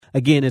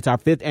Again, it's our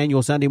 5th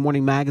annual Sunday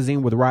Morning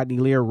Magazine with Rodney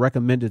Lear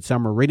recommended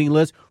summer reading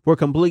list. For a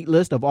complete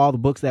list of all the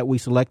books that we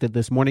selected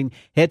this morning,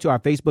 head to our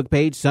Facebook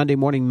page, Sunday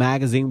Morning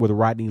Magazine with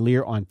Rodney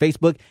Lear on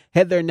Facebook.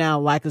 Head there now,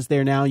 like us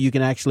there now. You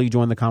can actually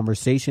join the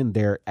conversation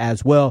there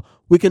as well.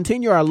 We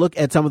continue our look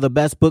at some of the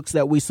best books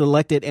that we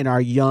selected in our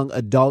young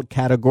adult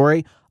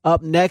category.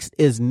 Up next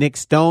is Nic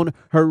Stone.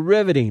 Her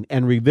riveting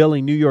and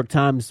revealing New York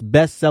Times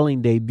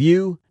best-selling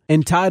debut,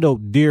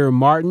 entitled Dear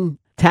Martin,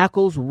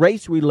 tackles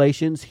race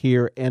relations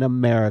here in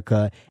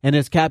America and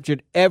has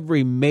captured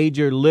every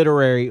major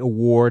literary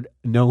award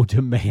known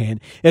to man.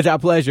 It's our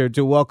pleasure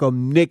to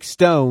welcome Nic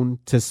Stone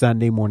to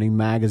Sunday Morning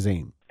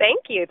Magazine.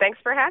 Thank you. Thanks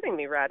for having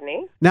me,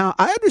 Rodney. Now,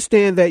 I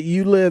understand that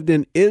you lived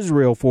in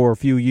Israel for a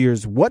few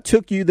years. What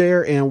took you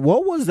there, and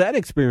what was that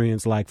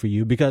experience like for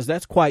you? Because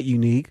that's quite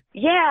unique.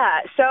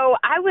 Yeah, so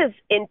I was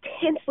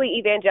intensely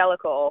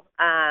evangelical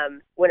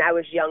when I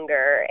was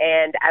younger,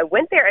 and I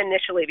went there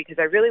initially because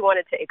I really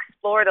wanted to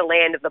explore the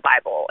land of the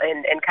Bible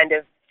and kind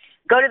of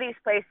go to these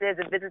places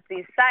and visit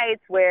these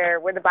sites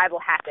where the Bible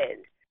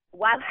happened.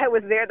 While I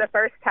was there the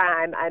first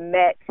time, I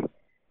met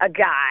a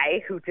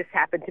guy who just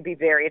happened to be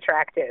very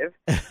attractive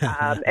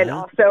and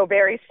also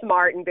very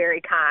smart and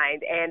very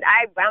kind. And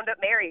I wound up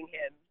marrying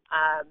him.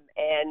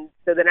 And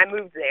so then I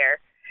moved there.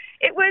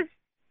 It was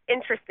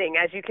interesting.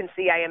 As you can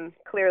see, I am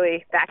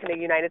clearly back in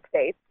the United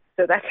States.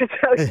 So that should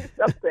tell you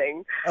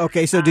something.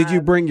 Okay, so did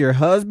you bring your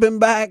husband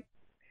back?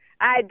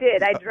 I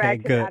did. I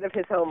dragged him out of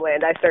his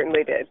homeland. I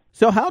certainly did.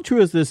 So how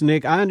true is this,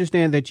 Nic? I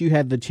understand that you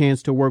had the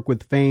chance to work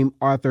with famed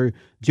author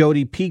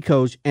Jodi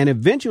Picoult, and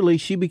eventually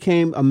she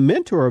became a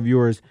mentor of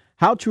yours.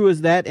 How true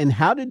is that, and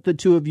how did the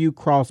two of you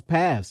cross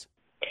paths?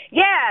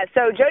 Yeah,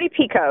 so Jodi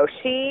Picoult,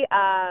 she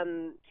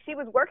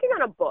was working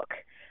on a book.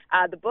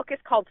 The book is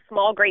called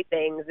Small Great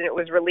Things, and it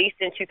was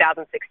released in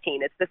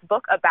 2016. It's this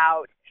book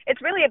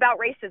it's really about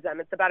racism.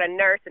 It's about a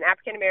nurse, an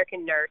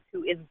African-American nurse,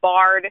 who is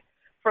barred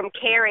from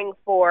caring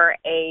for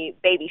a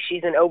baby.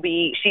 She's an OB.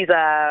 She's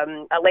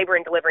a labor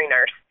and delivery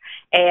nurse,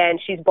 and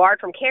she's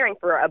barred from caring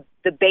for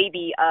the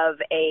baby of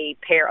a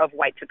pair of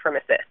white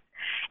supremacists.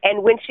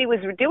 And when she was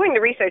doing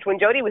the research, when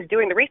Jodi was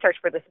doing the research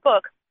for this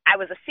book, I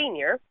was a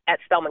senior at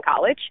Spelman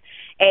College,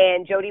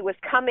 and Jodi was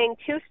coming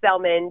to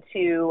Spelman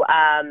to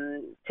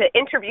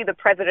interview the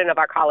president of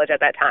our college at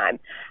that time.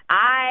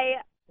 I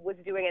was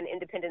doing an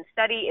independent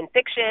study in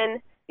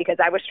fiction because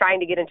I was trying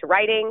to get into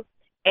writing.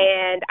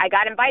 And I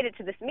got invited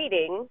to this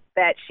meeting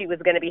that she was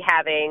going to be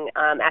having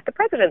at the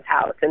president's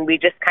house, and we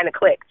just kind of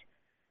clicked.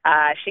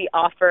 I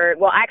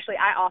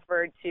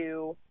offered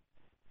to,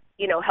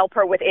 help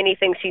her with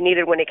anything she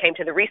needed when it came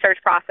to the research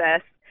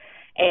process.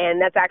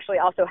 And that's actually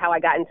also how I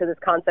got into this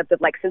concept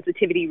of like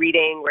sensitivity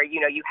reading, where,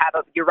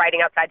 you're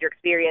writing outside your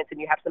experience and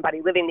you have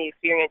somebody living the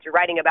experience you're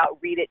writing about,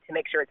 read it to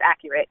make sure it's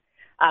accurate.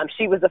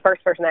 She was the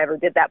first person I ever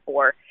did that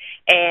for.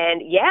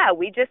 And yeah,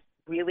 we just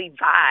really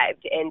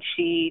vibed, and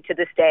she to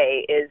this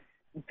day is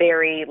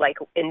very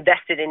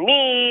invested in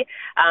me.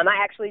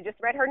 I actually just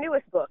read her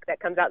newest book that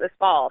comes out this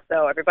fall,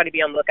 so everybody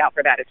be on the lookout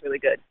for that. It's really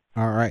good.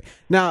 All right,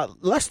 now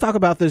let's talk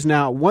about this.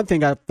 Now, one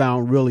thing I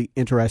found really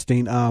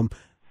interesting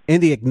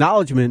in the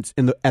acknowledgments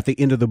at the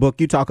end of the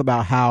book, you talk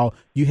about how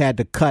you had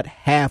to cut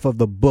half of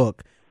the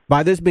book.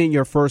 By this being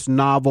your first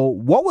novel,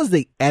 what was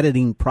the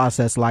editing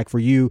process like for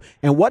you,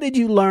 and what did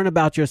you learn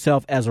about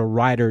yourself as a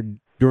writer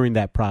during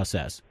that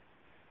process?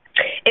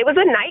 It was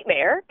a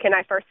nightmare. Can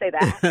I first say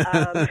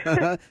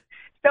that?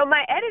 So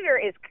my editor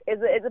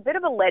is a bit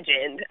of a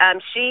legend.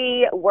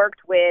 She worked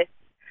with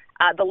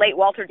the late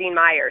Walter Dean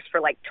Myers for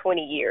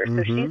 20 years.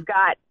 So she's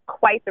got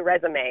quite the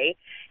resume,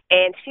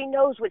 and she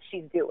knows what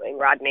she's doing,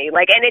 Rodney.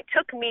 And it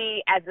took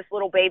me as this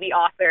little baby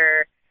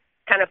author,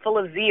 kind of full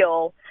of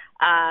zeal,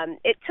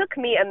 it took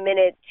me a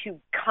minute to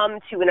come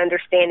to an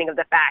understanding of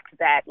the fact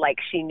that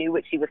she knew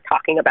what she was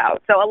talking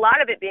about. So a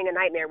lot of it being a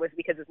nightmare was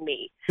because of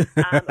me.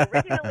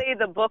 Originally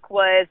the book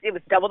was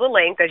double the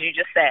length, as you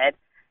just said,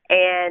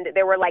 and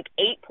there were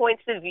 8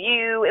 points of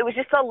view. It was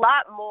just a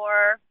lot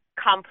more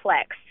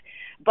complex.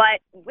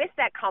 But with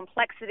that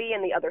complexity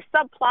and the other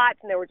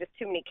subplots, and there were just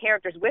too many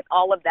characters, with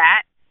all of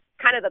that,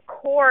 kind of the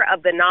core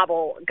of the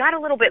novel got a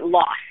little bit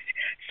lost.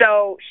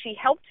 So she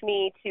helped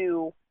me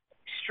to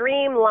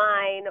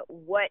streamline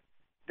what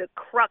the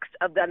crux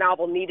of the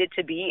novel needed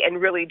to be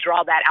and really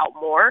draw that out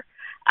more.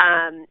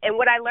 And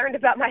what I learned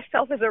about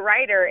myself as a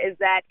writer is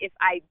that if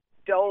I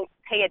don't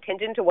pay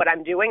attention to what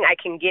I'm doing, I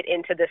can get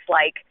into this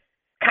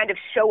kind of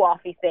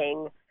show-offy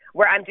thing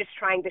where I'm just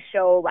trying to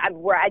show,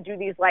 where I do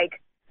these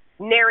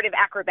narrative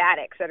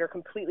acrobatics that are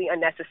completely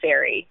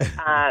unnecessary.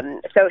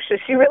 So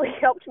she really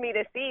helped me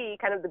to see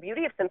kind of the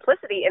beauty of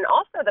simplicity, and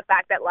also the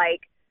fact that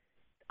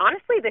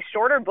honestly, the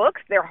shorter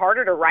books, they're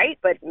harder to write,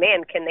 but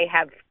man, can they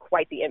have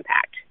quite the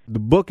impact. The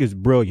book is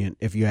brilliant,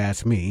 if you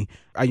ask me.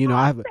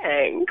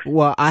 Thanks.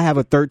 I have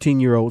a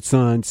 13-year-old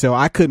son, so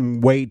I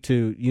couldn't wait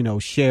to,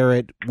 share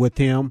it with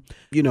him.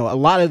 A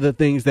lot of the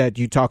things that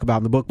you talk about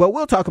in the book, but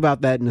we'll talk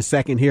about that in a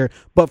second here.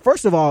 But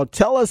first of all,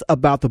 tell us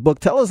about the book.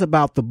 Tell us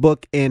about the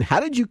book, and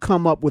how did you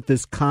come up with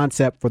this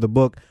concept for the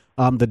book,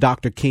 the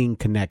Dr. King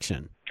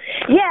Connection?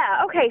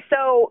 Yeah, Okay,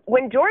 so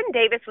when Jordan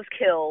Davis was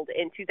killed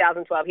in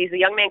 2012, he's a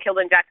young man killed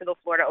in Jacksonville,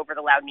 Florida over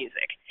the loud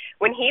music.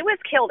 When he was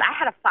killed, I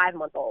had a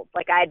 5-month-old.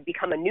 Like, I had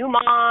become a new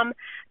mom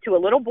to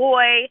a little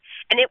boy,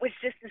 and it was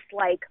just this,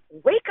 like,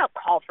 wake-up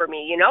call for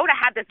me, you know, to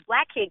have this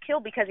black kid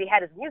killed because he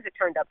had his music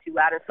turned up too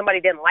loud and somebody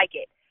didn't like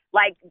it.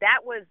 Like,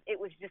 it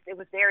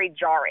was very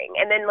jarring.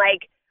 And then,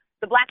 like,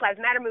 the Black Lives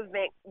Matter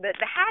movement, the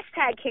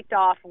hashtag kicked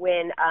off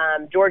when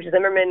George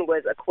Zimmerman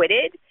was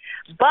acquitted,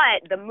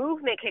 but the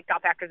movement kicked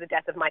off after the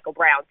death of Michael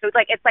Brown. So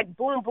it's like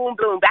boom, boom,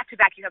 boom, back to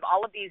back. You have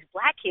all of these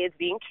black kids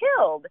being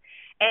killed.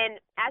 And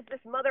as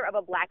this mother of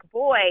a black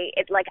boy,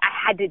 it's like I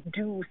had to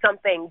do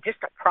something just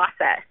to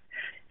process.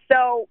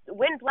 So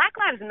when Black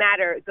Lives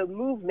Matter, the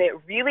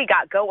movement really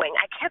got going,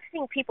 I kept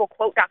seeing people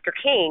quote Dr.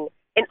 King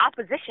in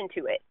opposition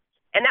to it.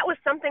 And that was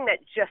something that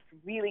just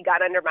really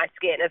got under my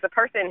skin as a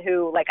person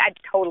who, like, I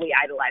totally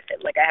idolize him.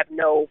 Like, I have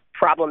no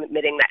problem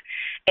admitting that.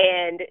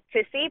 And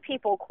to see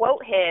people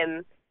quote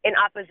him in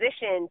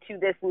opposition to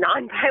this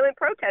nonviolent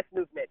protest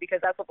movement, because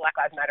that's what Black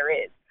Lives Matter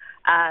is,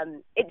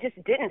 it just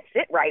didn't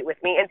sit right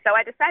with me. And so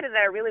I decided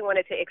that I really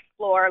wanted to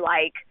explore,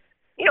 like,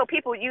 you know,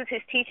 people use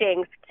his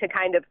teachings to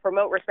kind of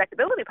promote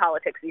respectability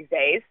politics these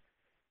days.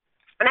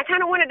 And I kind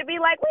of wanted to be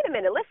like, wait a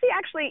minute, let's see,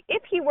 actually,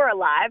 if he were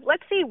alive,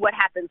 let's see what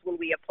happens when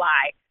we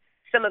apply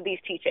some of these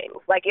teachings.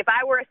 Like, if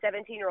I were a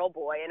 17-year-old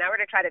boy and I were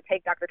to try to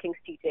take Dr. King's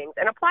teachings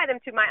and apply them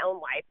to my own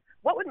life,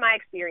 what would my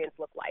experience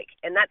look like?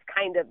 And that's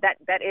kind of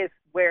that is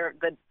where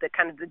the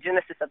kind of the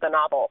genesis of the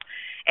novel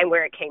and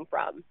where it came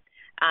from.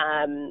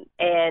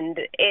 And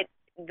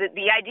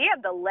the idea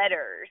of the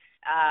letters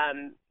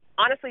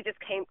honestly just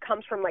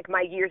comes from, like,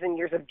 my years and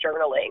years of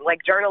journaling. Like,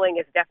 journaling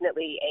is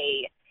definitely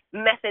a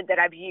method that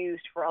I've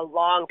used for a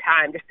long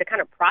time just to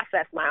kind of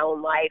process my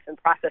own life and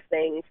process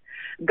things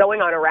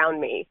going on around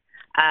me.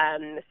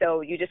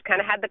 So you just kind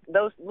of had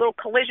those little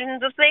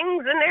collisions of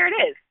things, and there it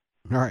is.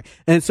 All right.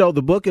 And so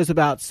the book is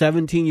about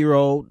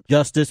 17-year-old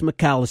Justice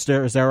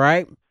McAllister. Is that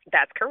right?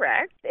 That's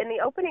correct. In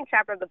the opening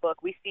chapter of the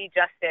book, we see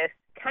Justice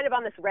kind of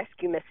on this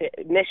rescue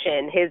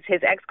mission.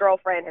 His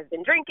ex-girlfriend has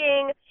been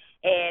drinking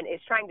and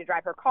is trying to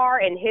drive her car,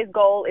 and his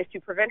goal is to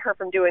prevent her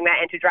from doing that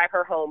and to drive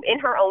her home in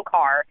her own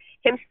car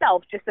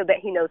himself, just so that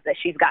he knows that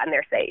she's gotten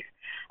there safe.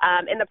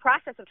 In the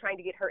process of trying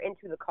to get her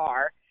into the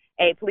car,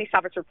 a police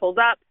officer pulls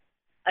up,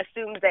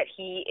 assumes that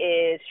he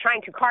is trying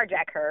to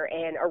carjack her,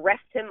 and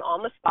arrests him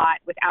on the spot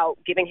without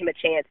giving him a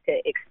chance to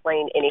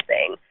explain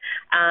anything.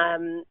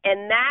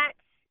 And that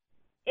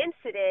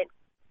incident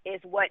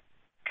is what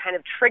kind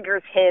of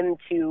triggers him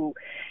to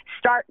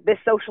start this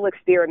social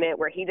experiment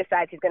where he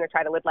decides he's going to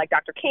try to live like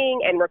Dr. King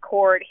and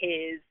record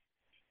his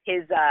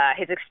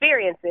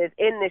experiences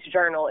in this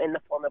journal in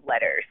the form of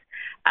letters.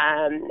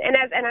 And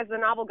as the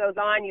novel goes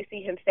on, you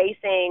see him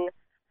facing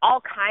all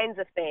kinds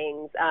of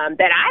things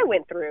that I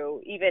went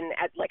through, even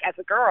as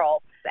a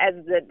girl, as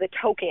the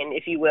token,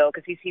 if you will,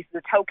 because he's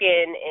the token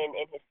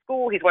in his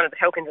school. He's one of the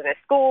tokens in his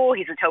school.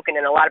 He's a token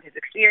in a lot of his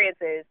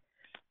experiences.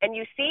 And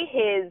you see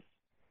his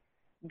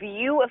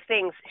view of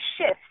things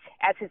shift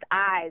as his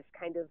eyes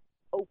kind of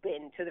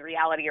open to the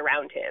reality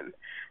around him.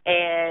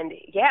 And,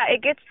 yeah,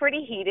 it gets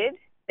pretty heated.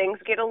 Things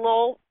get a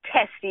little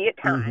testy at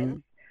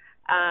times.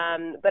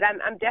 Mm-hmm. But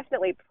I'm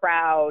definitely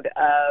proud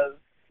of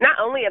not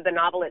only of the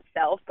novel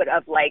itself, but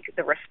of, like,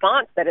 the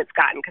response that it's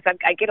gotten, because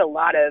I get a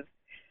lot of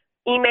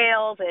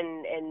emails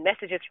and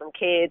messages from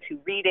kids who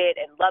read it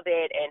and love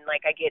it, and,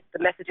 like, I get the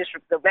messages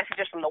from the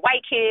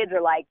white kids are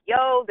like,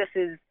 yo, this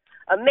is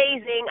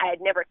amazing. I had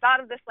never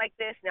thought of this like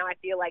this. Now I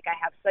feel like I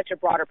have such a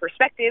broader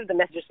perspective. The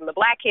messages from the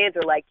black kids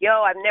are like,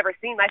 yo, I've never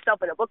seen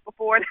myself in a book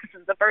before.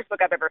 This is the first book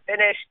I've ever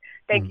finished.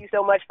 Thank you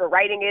so much for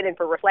writing it and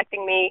for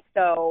reflecting me.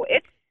 So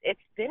it's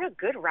been a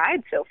good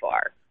ride so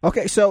far.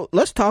 Okay, so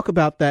let's talk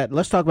about that.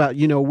 Let's talk about,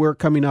 we're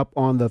coming up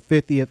on the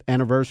 50th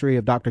anniversary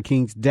of Dr.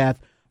 King's death.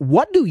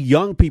 What do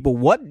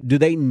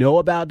they know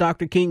about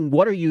Dr. King?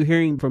 What are you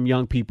hearing from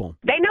young people?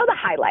 They know the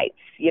highlights,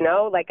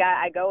 like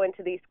I go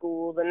into these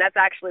schools, and that's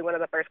actually one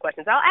of the first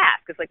questions I'll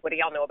ask is, like, what do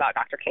y'all know about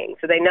Dr. King?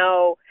 So they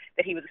know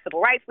that he was a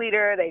civil rights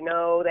leader. They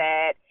know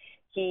that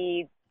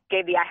he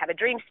gave the I Have a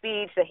Dream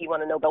speech, that he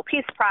won a Nobel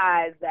Peace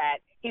Prize, that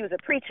he was a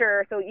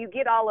preacher. So you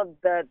get all of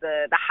the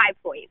high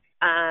points,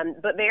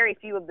 but very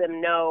few of them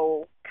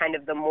know kind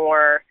of the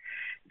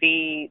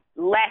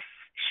less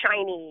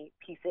shiny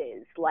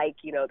pieces, like,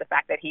 the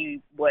fact that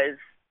he was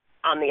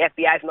on the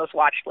FBI's most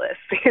watched list.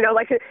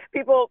 Like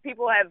people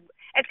have,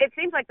 it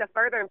seems like the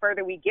further and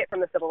further we get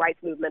from the civil rights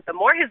movement, the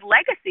more his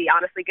legacy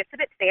honestly gets a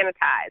bit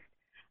sanitized.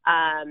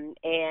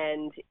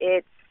 And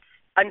it's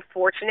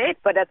unfortunate,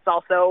 but it's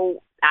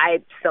also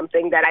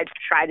something that I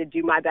try to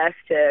do my best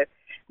to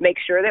make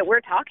sure that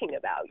we're talking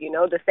about,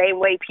 the same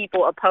way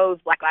people oppose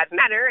Black Lives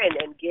Matter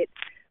and get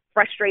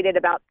frustrated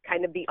about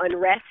kind of the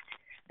unrest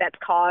that's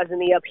caused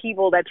and the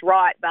upheaval that's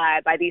wrought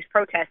by these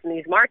protests and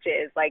these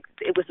marches. Like,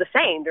 it was the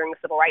same during the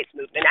civil rights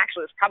movement.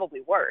 Actually, it was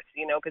probably worse,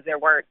 because there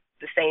weren't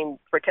the same,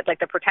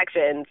 the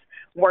protections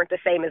weren't the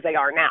same as they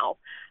are now.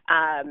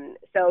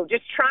 So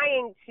just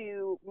trying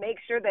to make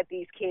sure that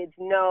these kids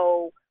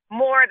know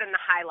more than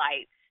the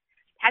highlights,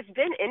 has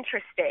been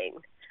interesting.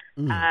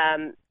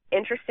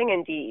 Interesting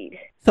indeed.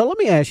 So let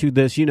me ask you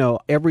this.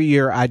 Every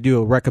year I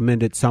do a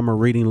recommended summer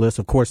reading list.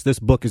 Of course, this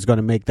book is going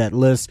to make that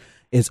list.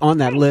 It's on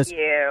that list. Thank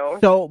you.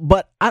 So,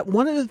 but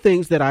one of the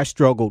things that I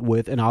struggled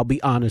with, and I'll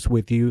be honest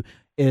with you,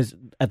 is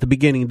at the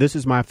beginning, this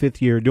is my 5th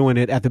year doing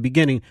it. At the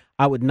beginning,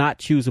 I would not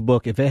choose a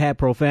book. If it had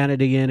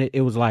profanity in it,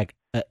 it was like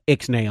an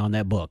ixnay on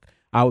that book.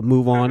 I would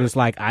move on. It's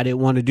like I didn't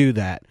want to do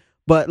that.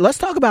 But let's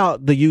talk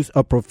about the use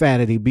of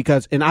profanity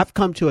and I've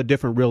come to a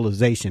different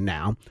realization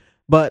now.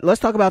 But let's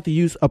talk about the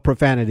use of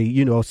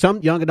profanity. Some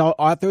young adult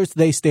authors,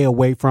 they stay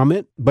away from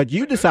it, but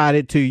you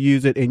decided to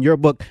use it in your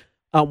book.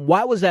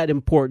 Why was that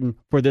important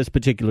for this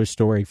particular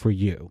story for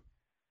you?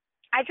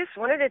 I just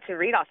wanted it to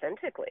read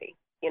authentically.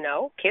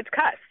 Kids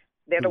cuss.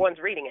 They're the ones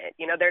reading it.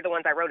 They're the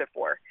ones I wrote it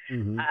for.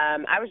 Mm-hmm.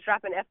 I was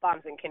dropping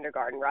F-bombs in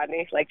kindergarten,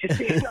 Rodney, just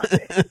being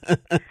honest.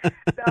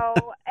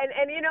 So,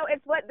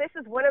 this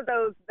is one of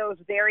those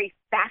very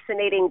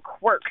fascinating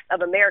quirks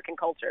of American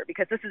culture,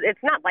 because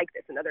it's not like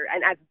this in other,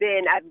 and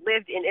I've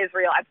lived in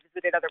Israel, I've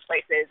visited other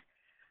places.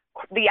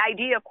 The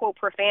idea of, quote,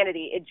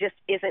 profanity, it just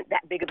isn't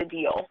that big of a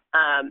deal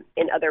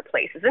in other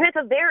places. And it's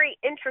a very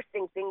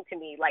interesting thing to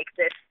me, like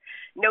this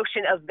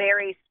notion of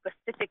very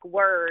specific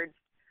words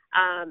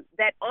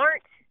that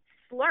aren't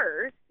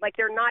slurs, like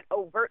they're not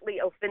overtly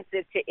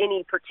offensive to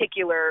any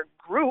particular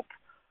group,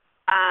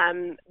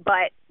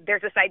 but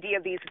there's this idea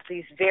of these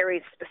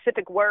very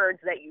specific words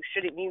that you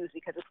shouldn't use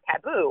because it's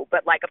taboo,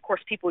 but of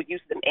course people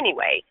use them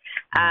anyway.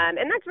 And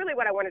that's really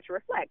what I wanted to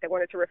reflect. I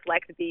wanted to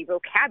reflect the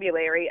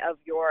vocabulary of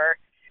your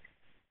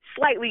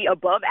slightly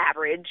above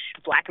average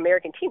Black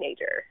American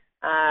teenager.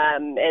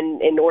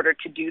 And in order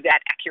to do that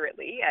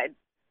accurately, I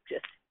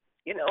just,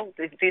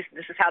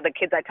 this is how the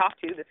kids I talk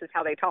to, this is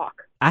how they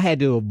talk. I had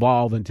to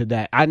evolve into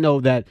that. I know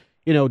that,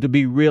 to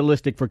be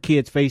realistic for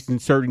kids facing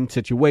certain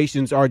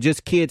situations or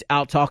just kids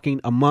out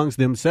talking amongst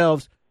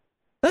themselves,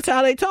 that's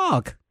how they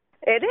talk.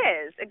 It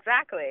is,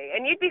 exactly.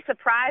 And you'd be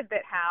surprised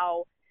at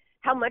how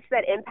much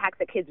that impacts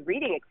a kid's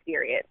reading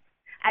experience.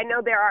 I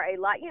know there are a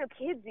lot,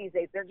 kids these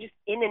days, they're just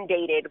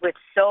inundated with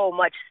so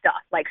much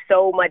stuff,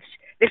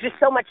 there's just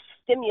so much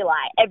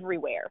stimuli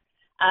everywhere.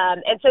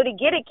 And so to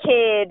get a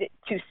kid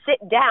to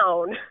sit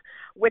down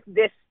with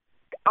this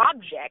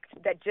object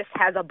that just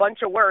has a bunch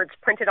of words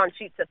printed on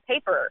sheets of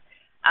paper,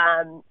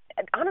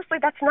 honestly,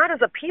 that's not as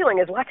appealing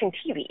as watching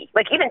TV.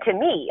 Even to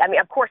me,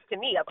 of course, to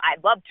me, I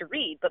love to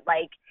read, but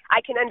I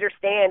can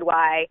understand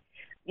why,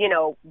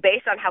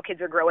 based on how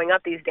kids are growing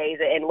up these days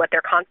and what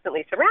they're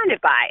constantly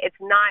surrounded by, it's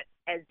not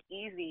as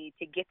easy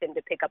to get them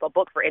to pick up a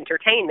book for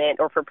entertainment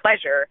or for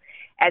pleasure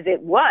as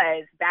it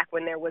was back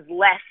when there was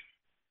less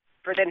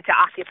for them to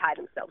occupy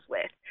themselves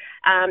with.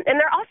 And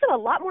they're also a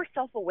lot more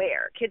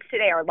self-aware. Kids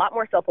today are a lot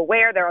more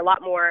self-aware. They're a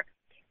lot more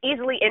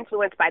easily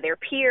influenced by their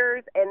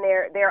peers, and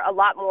they're a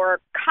lot more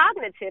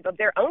cognitive of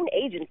their own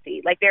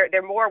agency.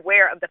 They're more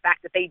aware of the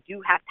fact that they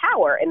do have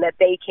power and that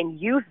they can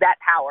use that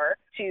power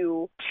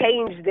to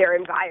change their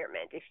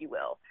environment, if you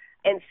will.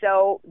 And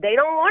so they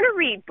don't want to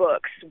read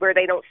books where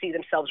they don't see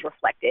themselves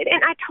reflected.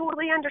 And I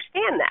totally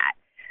understand that.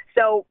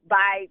 So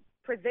by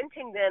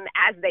presenting them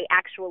as they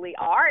actually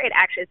are,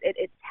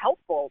 it's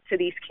helpful to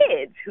these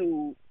kids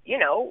who,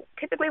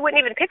 typically wouldn't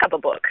even pick up a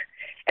book.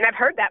 And I've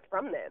heard that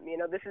from them.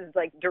 This is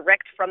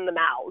direct from the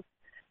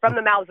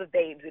mouths of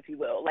babes, if you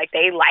will.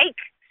 They like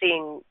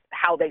seeing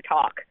how they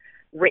talk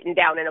written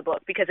down in a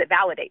book because it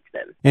validates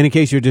them. And in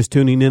case you're just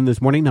tuning in this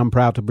morning, I'm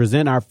proud to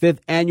present our 5th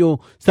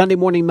annual Sunday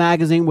Morning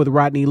Magazine with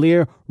Rodney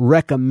Lear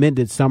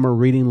recommended summer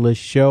reading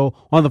list show.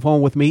 On the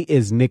phone with me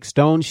is Nick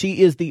Stone.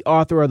 She is the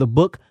author of the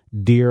book,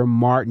 Dear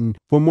Martin.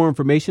 For more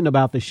information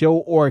about the show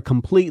or a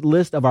complete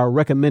list of our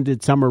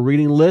recommended summer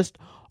reading list,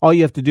 all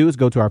you have to do is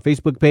go to our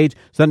Facebook page,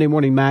 Sunday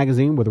Morning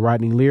Magazine with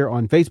Rodney Lear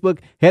on Facebook.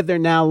 Head there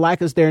now,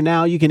 like us there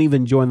now. You can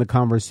even join the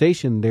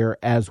conversation there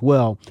as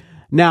well.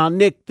 Now,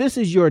 Nick, this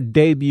is your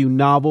debut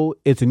novel.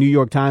 It's a New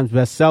York Times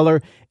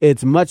bestseller.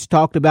 It's much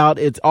talked about.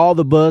 It's all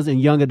the buzz in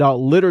young adult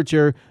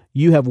literature.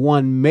 You have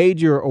won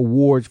major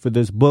awards for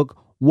this book.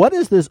 What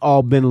has this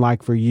all been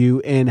like for you,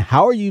 and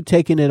how are you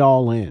taking it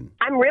all in?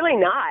 I'm really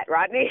not,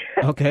 Rodney.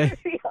 Okay. To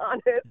be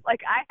honest,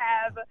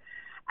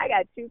 I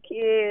got 2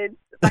 kids.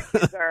 My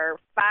kids are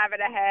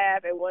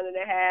 5.5 and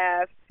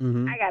 1.5.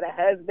 Mm-hmm. I got a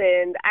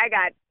husband. I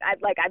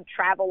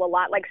travel a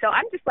lot. So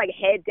I'm just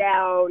head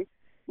down,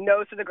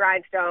 nose to the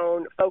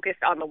grindstone,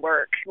 focused on the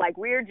work.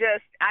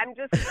 I'm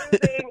just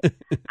cruising.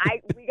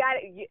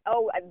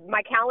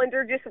 My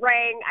calendar just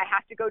rang. I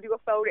have to go do a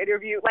phone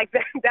interview.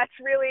 That's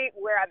really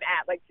where I'm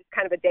at. Just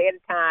kind of a day at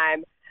a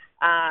time.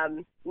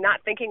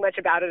 Not thinking much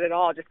about it at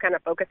all. Just kind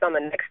of focused on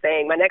the next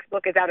thing. My next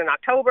book is out in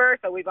October,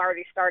 so we've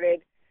already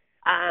started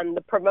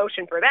the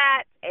promotion for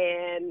that.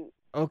 And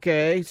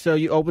okay, so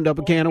you opened up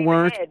a can of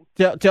worms.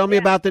 Tell me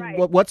about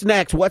what's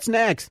next. What's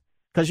next?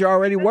 Because you're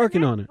already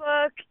working on it.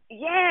 Book,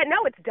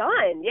 it's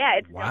done. Yeah,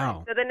 it's wow.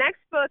 done. So the next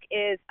book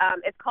is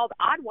it's called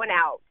Odd One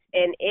Out,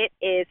 and it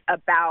is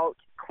about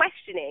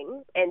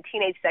questioning and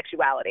teenage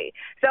sexuality.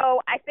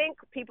 So I think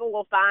people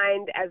will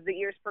find as the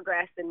years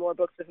progress and more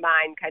books of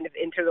mine kind of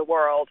enter the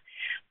world,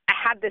 I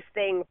have this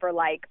thing for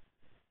like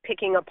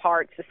picking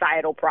apart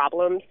societal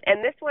problems.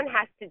 And this one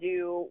has to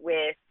do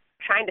with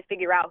trying to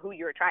figure out who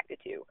you're attracted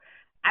to.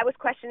 I was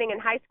questioning in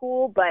high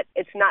school, but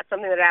it's not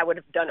something that I would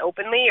have done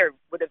openly or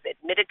would have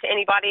admitted to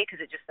anybody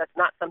because that's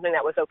not something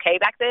that was okay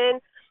back then.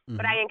 Mm-hmm.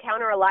 But I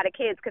encounter a lot of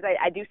kids because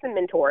I do some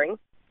mentoring,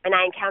 and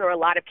I encounter a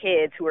lot of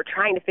kids who are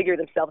trying to figure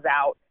themselves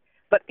out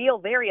but feel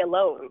very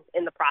alone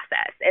in the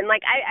process. And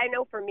like I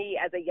know for me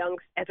as a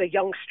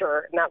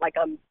youngster, not like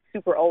I'm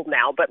super old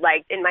now, but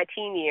like in my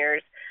teen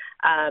years,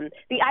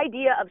 the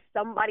idea of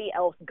somebody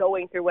else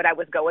going through what I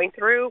was going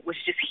through was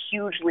just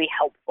hugely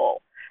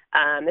helpful.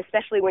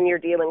 Especially when you're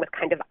dealing with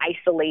kind of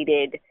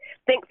isolated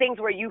things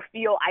where you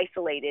feel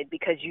isolated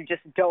because you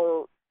just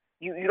don't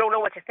know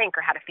what to think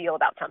or how to feel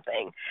about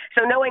something.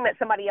 So knowing that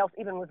somebody else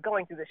even was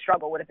going through this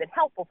struggle would have been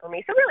helpful for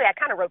me. So really, I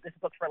kind of wrote this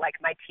book for like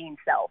my teen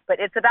self. But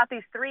it's about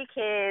these three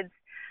kids.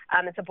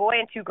 It's a boy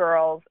and two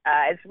girls.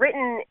 It's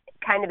written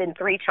kind of in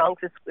three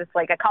chunks. It's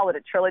like I call it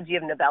a trilogy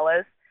of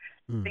novellas.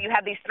 So you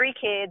have these three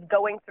kids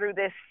going through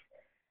this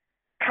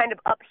kind of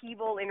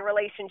upheaval in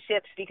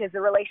relationships because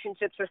the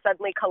relationships are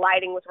suddenly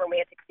colliding with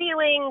romantic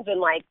feelings and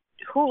like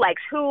who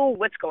likes who,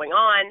 what's going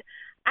on.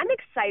 I'm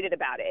excited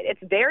about it. It's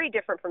very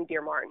different from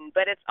Dear Martin,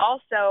 but it's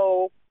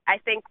also, I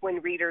think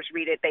when readers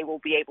read it, they will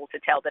be able to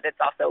tell that it's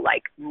also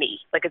like me.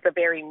 Like it's a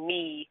very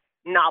me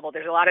novel.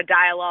 There's a lot of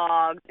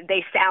dialogue.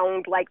 They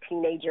sound like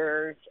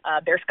teenagers.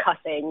 There's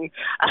cussing.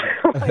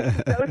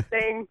 Like those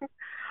things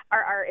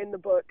are in the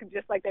book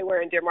just like they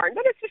were in Dear Martin.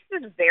 But it's just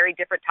this very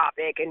different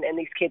topic, and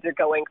these kids are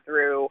going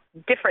through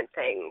different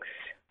things.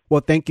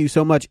 Well, thank you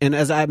so much. And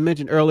as I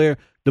mentioned earlier,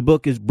 the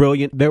book is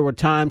brilliant. There were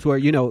times where,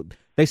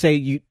 they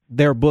say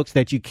there are books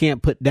that you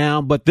can't put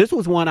down, but this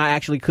was one I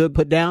actually could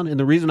put down. And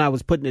the reason I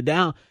was putting it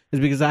down is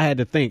because I had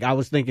to think. I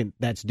was thinking,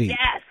 that's deep.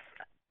 Yes.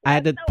 I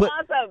had to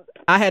awesome.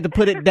 I had to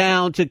put it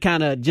down to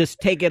kind of just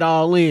take it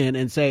all in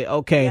and say,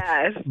 okay,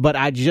 yes. But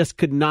I just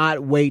could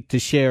not wait to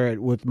share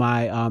it with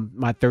my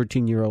my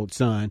 13-year-old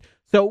son.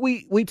 So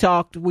we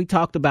talked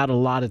about a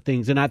lot of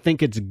things, and I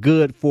think it's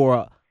good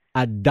for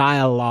a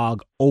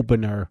dialogue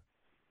opener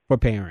for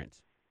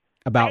parents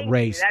about Thank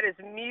race. You. That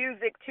is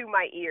music to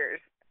my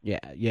ears.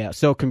 Yeah.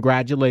 So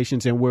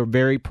congratulations, and we're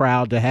very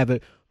proud to have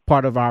it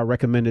part of our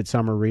recommended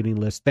summer reading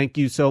list. Thank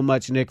you so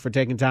much, Nick, for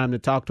taking time to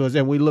talk to us,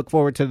 and we look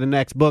forward to the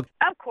next book.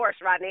 Of course,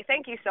 Rodney.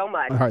 Thank you so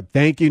much. All right.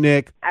 Thank you,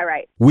 Nick. All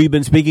right. We've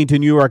been speaking to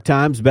New York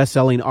Times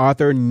bestselling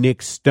author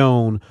Nick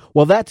Stone.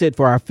 Well, that's it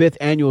for our 5th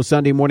annual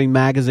Sunday Morning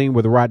Magazine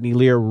with Rodney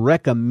Lear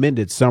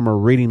recommended summer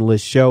reading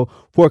list show.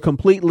 For a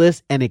complete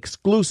list and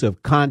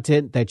exclusive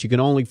content that you can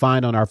only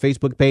find on our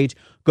Facebook page,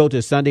 go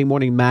to Sunday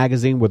Morning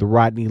Magazine with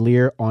Rodney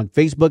Lear on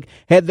Facebook.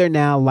 Head there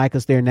now, like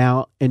us there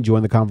now, and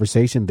join the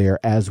conversation there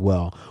as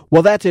well.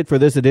 Well, that's it for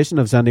this edition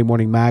of Sunday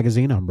Morning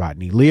Magazine. I'm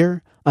Rodney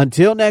Lear.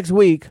 Until next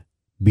week,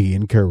 be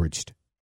encouraged.